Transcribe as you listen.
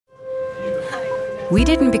We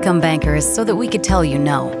didn't become bankers so that we could tell you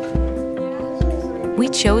no. We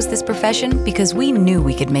chose this profession because we knew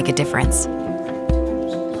we could make a difference.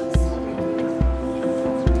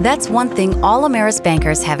 That's one thing all Ameris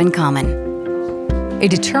bankers have in common: a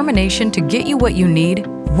determination to get you what you need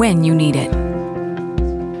when you need it.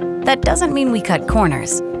 That doesn't mean we cut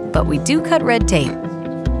corners, but we do cut red tape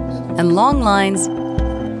and long lines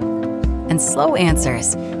and slow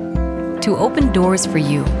answers to open doors for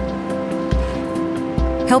you.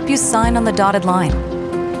 Help you sign on the dotted line.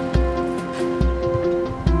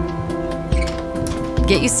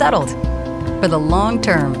 Get you settled for the long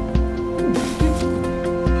term.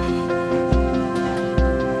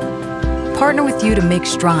 Partner with you to make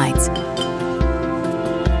strides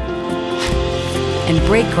and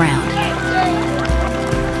break ground.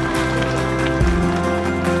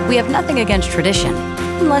 We have nothing against tradition,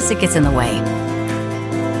 unless it gets in the way.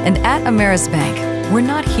 And at Ameris Bank, we're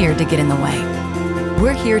not here to get in the way.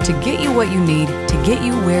 We're here to get you what you need to get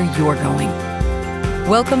you where you're going.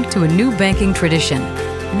 Welcome to a new banking tradition.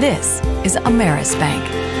 This is Ameris Bank.